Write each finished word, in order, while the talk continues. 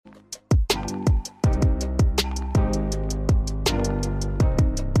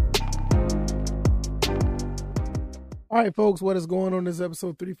All right, folks, what is going on? This is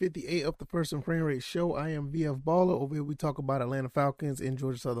episode 358 of the First and Frame Rate Show. I am VF Baller. Over here, we talk about Atlanta Falcons and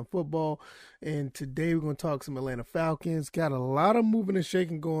Georgia Southern football. And today, we're going to talk some Atlanta Falcons. Got a lot of moving and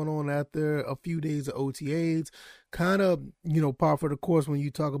shaking going on after a few days of OTAs. Kind of, par for the course when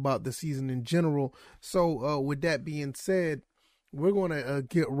you talk about the season in general. So, with that being said, we're going to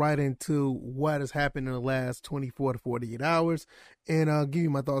get right into what has happened in the last 24 to 48 hours and give you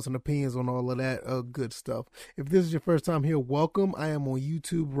my thoughts and opinions on all of that good stuff. If this is your first time here, welcome. I am on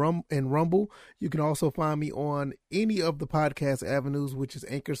YouTube and Rumble. You can also find me on any of the podcast avenues, which is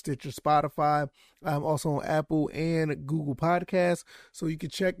Anchor, Stitcher, Spotify. I'm also on Apple and Google Podcasts, so you can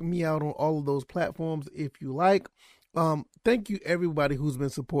check me out on all of those platforms if you like. Thank you everybody who's been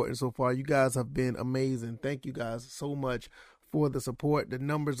supporting so far. You guys have been amazing. Thank you guys so much for the support. The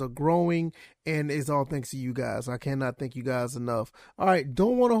numbers are growing, and it's all thanks to you guys. I cannot thank you guys enough. All right,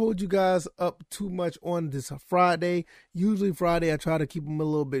 don't want to hold you guys up too much on this Friday. Usually Friday, I try to keep them a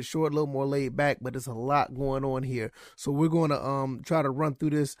little bit short, a little more laid back, but there's a lot going on here. So we're going to try to run through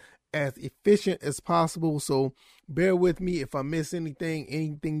this as efficient as possible. So bear with me if I miss anything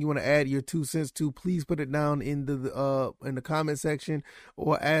you want to add your 2 cents to, please put it down in the comment section,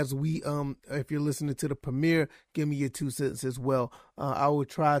 or as we if you're listening to the premiere, give me your 2 cents as well. I will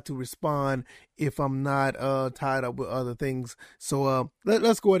try to respond if I'm not tied up with other things. So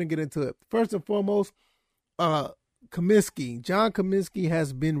let's go ahead and get into it. First and foremost, Cominsky. John Cominsky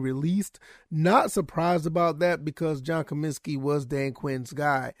has been released. Not surprised about that because John Cominsky was Dan Quinn's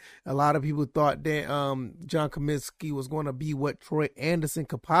guy. A lot of people thought that John Cominsky was going to be what Troy Anderson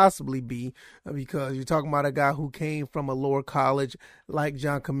could possibly be, because you're talking about a guy who came from a lower college like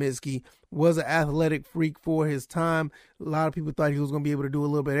John Cominsky, was an athletic freak for his time. A lot of people thought he was going to be able to do a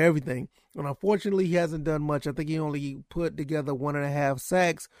little bit of everything. And unfortunately, he hasn't done much. I think he only put together 1.5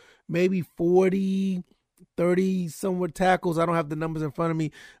 sacks, maybe 30 somewhat tackles. I don't have the numbers in front of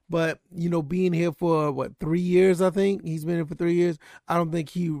me, but being here for 3 years, I think he's been here for 3 years. I don't think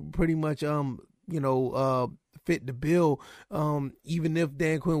he pretty much fit the bill. Even if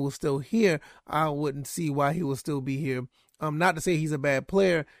Dan Quinn was still here, I wouldn't see why he would still be here. Not to say he's a bad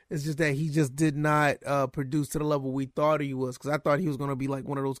player. It's just that he just did not produce to the level we thought he was. Because I thought he was going to be like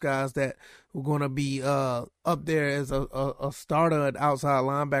one of those guys that were going to be up there as a starter, an outside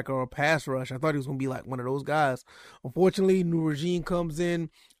linebacker, or a pass rush. I thought he was going to be like one of those guys. Unfortunately, new regime comes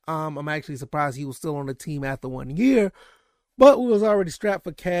in. I'm actually surprised he was still on the team after 1 year. But we was already strapped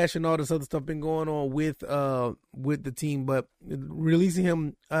for cash and all this other stuff been going on with the team. But releasing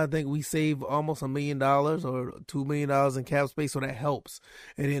him, I think we save almost $1 million or $2 million in cap space, so that helps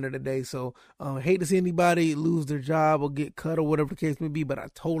at the end of the day. So hate to see anybody lose their job or get cut or whatever the case may be, but I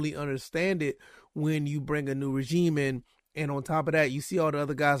totally understand it when you bring a new regime in. And on top of that, you see all the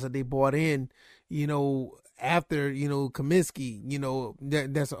other guys that they brought in, after, Cominsky,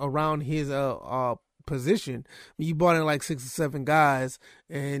 that's around his position. You brought in like 6 or 7 guys,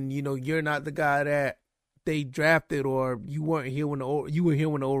 and you're not the guy that they drafted, or you weren't here when the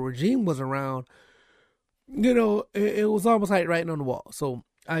old regime was around. It was almost like writing on the wall. So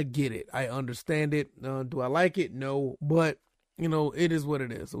I get it, I understand it. Do I like it? No, but it is what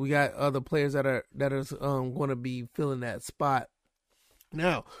it is. We got other players that are going to be filling that spot.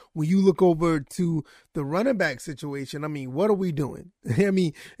 Now, when you look over to the running back situation, what are we doing?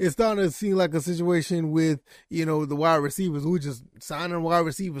 It's starting to seem like a situation with, the wide receivers. We're just signing wide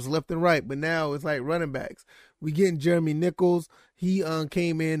receivers left and right, but now it's like running backs. We getting Jeremy Nichols. He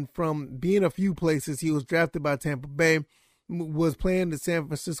came in from being a few places. He was drafted by Tampa Bay, was playing in San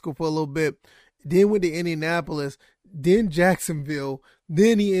Francisco for a little bit, then went to Indianapolis, then Jacksonville,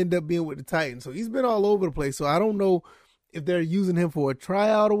 then he ended up being with the Titans. So he's been all over the place. So I don't know if they're using him for a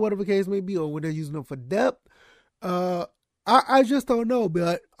tryout or whatever the case may be, or when they're using him for depth. I just don't know,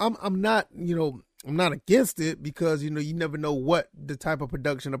 but I'm not against it, because, you never know what the type of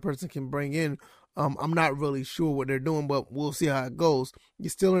production a person can bring in. I'm not really sure what they're doing, but we'll see how it goes. You're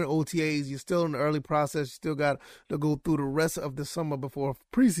still in OTAs. You're still in the early process. You still got to go through the rest of the summer before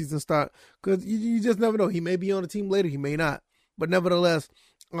preseason start, because you just never know. He may be on the team later. He may not. But nevertheless,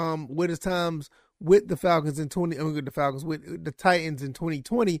 with his times with the Falcons with the Titans in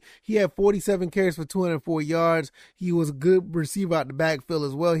 2020, he had 47 carries for 204 yards. He was a good receiver out the backfield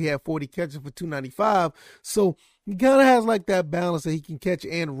as well. He had 40 catches for 295. So he kind of has like that balance that he can catch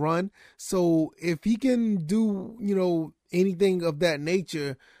and run. So if he can do, anything of that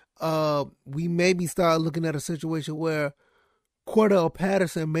nature, we maybe start looking at a situation where Cordell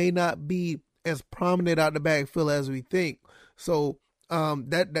Patterson may not be as prominent out the backfield as we think. So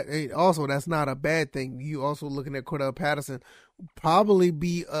Also, that's not a bad thing. You also looking at Cordell Patterson, probably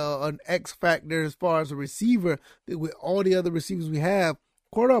be an X factor as far as a receiver. With all the other receivers we have,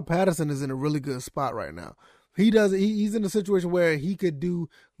 Cordell Patterson is in a really good spot right now. He's in a situation where he could do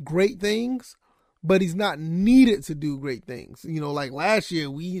great things, but he's not needed to do great things. Like last year,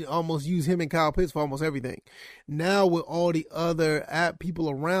 we almost used him and Kyle Pitts for almost everything. Now with all the other people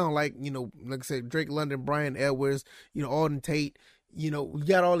around, like I said, Drake London, Brian Edwards, Alden Tate, we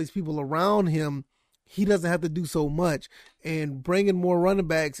got all these people around him. He doesn't have to do so much, and bringing more running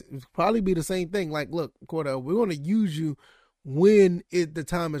backs would probably be the same thing. Like, look, Cordell, we're going to use you when the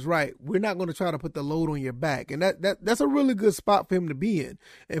time is right. We're not going to try to put the load on your back. And that's a really good spot for him to be in.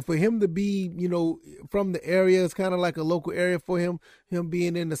 And for him to be, from the area, it's kind of like a local area for him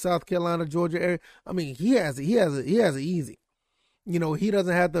being in the South Carolina, Georgia area. I mean, he has it easy. He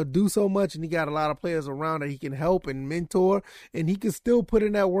doesn't have to do so much, and he got a lot of players around that he can help and mentor, and he can still put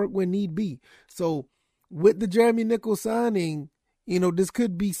in that work when need be. So with the Jeremy Nichols signing, this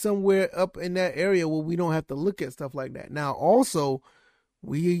could be somewhere up in that area where we don't have to look at stuff like that. Now, also,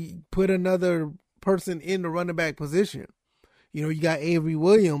 we put another person in the running back position. You got Avery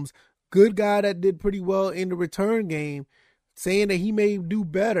Williams, good guy that did pretty well in the return game, saying that he may do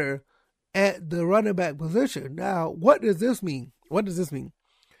better at the running back position. Now, what does this mean?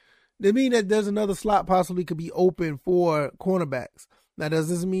 It means that there's another slot possibly could be open for cornerbacks. Now, does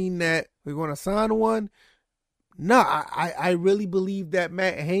this mean that we're going to sign one? No, I really believe that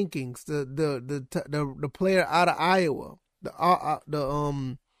Matt Hankins, the player out of Iowa, the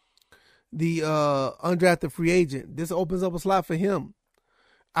undrafted free agent, this opens up a slot for him.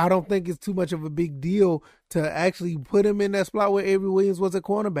 I don't think it's too much of a big deal to actually put him in that spot where Avery Williams was a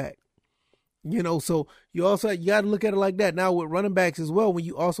cornerback. So you got to look at it like that. Now with running backs as well, when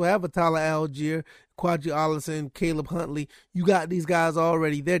you also have a Tyler Algier, Quadri Allison, Caleb Huntley, you got these guys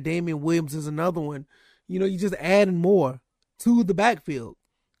already there. Damian Williams is another one. You just adding more to the backfield.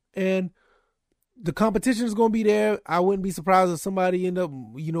 And the competition is going to be there. I wouldn't be surprised if somebody end up,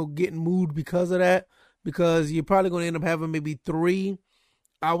 getting moved because of that, because you're probably going to end up having maybe 3,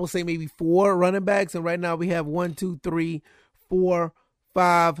 I will say maybe 4 running backs. And right now we have 1, 2, 3, 4,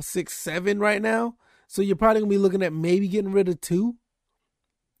 5, 6, 7 right now. So you're probably going to be looking at maybe getting rid of 2,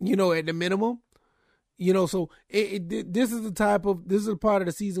 at the minimum. So this is the part of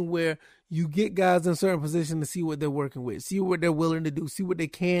the season where you get guys in a certain position to see what they're working with, see what they're willing to do, see what they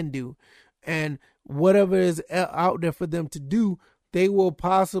can do. And whatever is out there for them to do, they will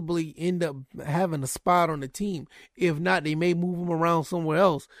possibly end up having a spot on the team. If not, they may move them around somewhere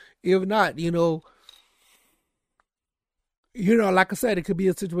else. If not, like I said, it could be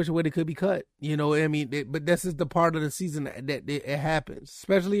a situation where they could be cut. But this is the part of the season that it happens,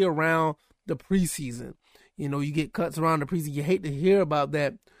 especially around the preseason. You get cuts around the preseason. You hate to hear about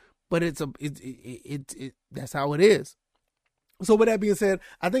that, but that's how it is. So with that being said,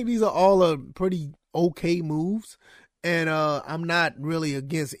 I think these are all pretty okay moves, and I'm not really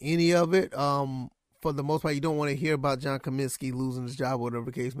against any of it. For the most part, you don't want to hear about John Cominsky losing his job, whatever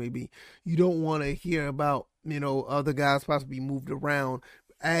the case may be. You don't want to hear about other guys possibly moved around,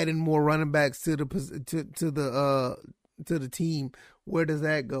 adding more running backs to the team. Where does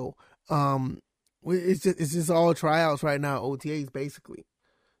that go? It's just all tryouts right now. OTAs basically,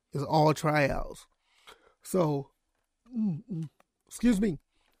 it's all tryouts. So, excuse me.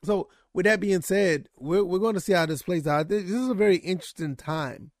 So with that being said, we're going to see how this plays out. This is a very interesting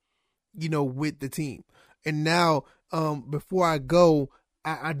time, with the team. And now, before I go,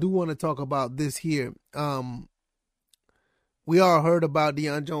 I do want to talk about this here. We all heard about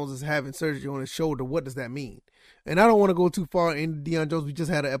Deion Jones is having surgery on his shoulder. What does that mean? And I don't want to go too far into Deion Jones. We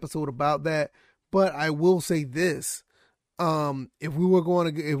just had an episode about that. But I will say this: if we were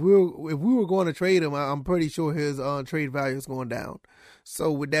going to trade him, I'm pretty sure his trade value is going down.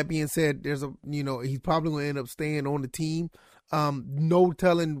 So with that being said, there's he's probably going to end up staying on the team. No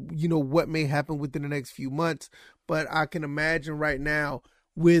telling what may happen within the next few months, but I can imagine right now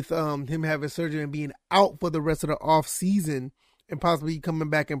with him having surgery and being out for the rest of the off season and possibly coming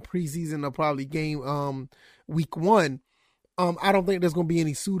back in preseason or probably game week 1. I don't think there's going to be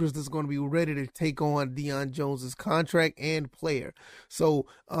any suitors that's going to be ready to take on Deion Jones's contract and player. So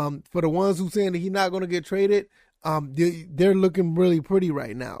for the ones who saying that he's not going to get traded, they're looking really pretty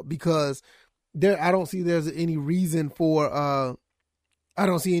right now, because I don't see there's any reason for them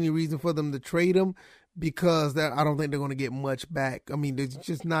to trade him, because I don't think they're going to get much back. I mean, it's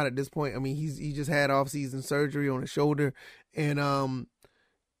just not at this point. I mean, he just had off-season surgery on his shoulder, and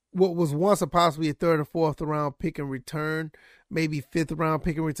what was once possibly a 3rd or 4th round pick and return, maybe 5th round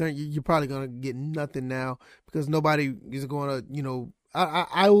pick and return, you're probably going to get nothing now, because nobody is going to,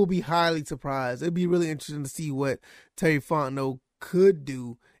 I will be highly surprised. It'd be really interesting to see what Terry Fontenot could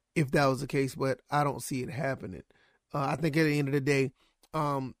do if that was the case, but I don't see it happening. I think at the end of the day,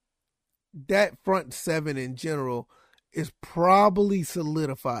 that front seven in general is probably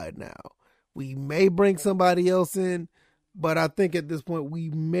solidified now. We may bring somebody else in, but I think at this point we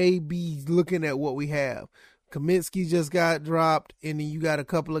may be looking at what we have. Cominsky just got dropped, and then you got a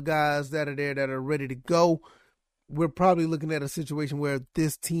couple of guys that are there that are ready to go. We're probably looking at a situation where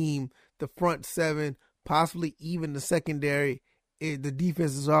this team, the front seven, possibly even the secondary, the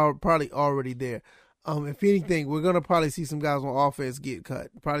defense is probably already there. If anything, we're going to probably see some guys on offense get cut.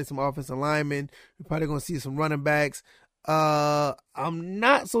 Probably some offensive linemen. We're probably going to see some running backs. I'm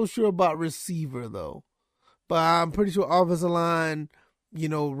not so sure about receiver, though. But I'm pretty sure offensive line,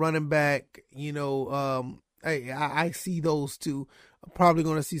 running back, I see those two. I'm probably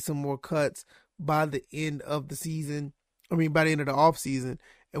going to see some more cuts by the end of the season. By the end of the off season.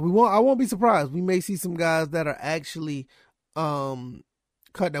 And I won't be surprised. We may see some guys that are actually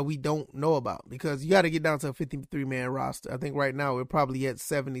cut that we don't know about, because you got to get down to a 53-man roster. I think right now we're probably at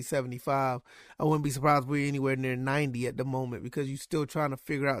 70, 75. I wouldn't be surprised if we're anywhere near 90 at the moment, because you're still trying to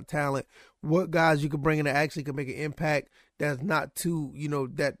figure out talent, what guys you can bring in that actually can make an impact that's not too,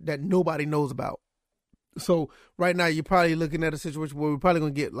 that nobody knows about. So right now you're probably looking at a situation where we're probably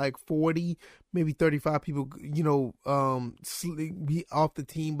going to get like 40, maybe 35 people, be off the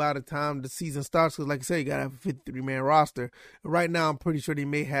team by the time the season starts. Because like I said, you got to have a 53-man roster. Right now I'm pretty sure they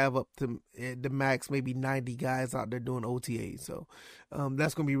may have up to the max, maybe 90 guys out there doing OTA. So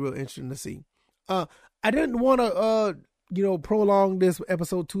that's going to be real interesting to see. I didn't want to, prolong this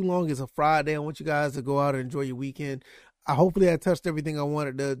episode too long. It's a Friday. I want you guys to go out and enjoy your weekend. Hopefully I touched everything I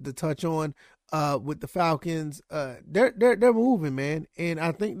wanted to touch on. With the Falcons, they're moving, man, and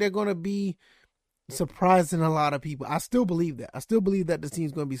I think they're gonna be surprising a lot of people. I still believe that. I still believe that this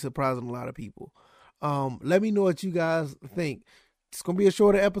team's gonna be surprising a lot of people. Let me know what you guys think. It's gonna be a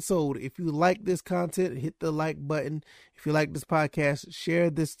shorter episode. If you like this content, hit the like button. If you like this podcast, share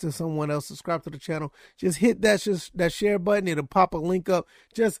this to someone else. Subscribe to the channel. Just hit that share button. It'll pop a link up.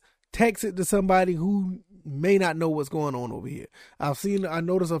 Just text it to somebody who may not know what's going on over here. I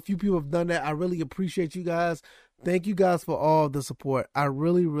noticed a few people have done that. I really appreciate you guys. Thank you guys for all the support. I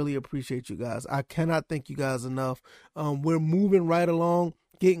really, really appreciate you guys. I cannot thank you guys enough. We're moving right along,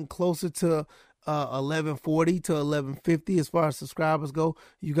 getting closer to 1140 to 1150 as far as subscribers go.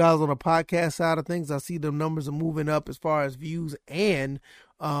 You guys on the podcast side of things, I see the numbers are moving up as far as views and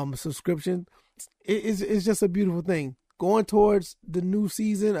subscription. It's just a beautiful thing. Going towards the new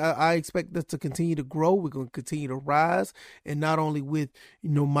season, I expect this to continue to grow. We're going to continue to rise, and not only with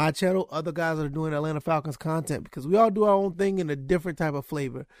my channel, other guys that are doing Atlanta Falcons content, because we all do our own thing in a different type of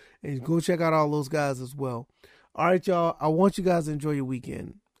flavor. And go check out all those guys as well. All right, y'all. I want you guys to enjoy your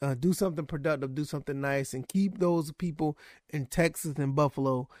weekend. Do something productive, do something nice, and keep those people in Texas and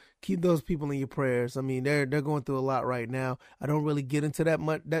Buffalo. Keep those people in your prayers. They're going through a lot right now. I don't really get into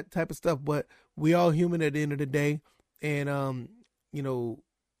that type of stuff, but we all human at the end of the day. And,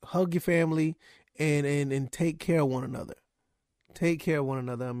 hug your family and take care of one another. Take care of one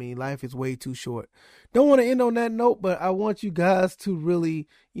another. Life is way too short. Don't want to end on that note, but I want you guys to really,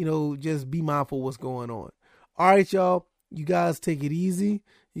 just be mindful of what's going on. All right, y'all. You guys take it easy.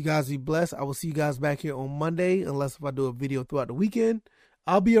 You guys be blessed. I will see you guys back here on Monday, unless if I do a video throughout the weekend.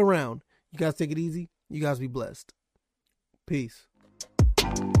 I'll be around. You guys take it easy. You guys be blessed. Peace.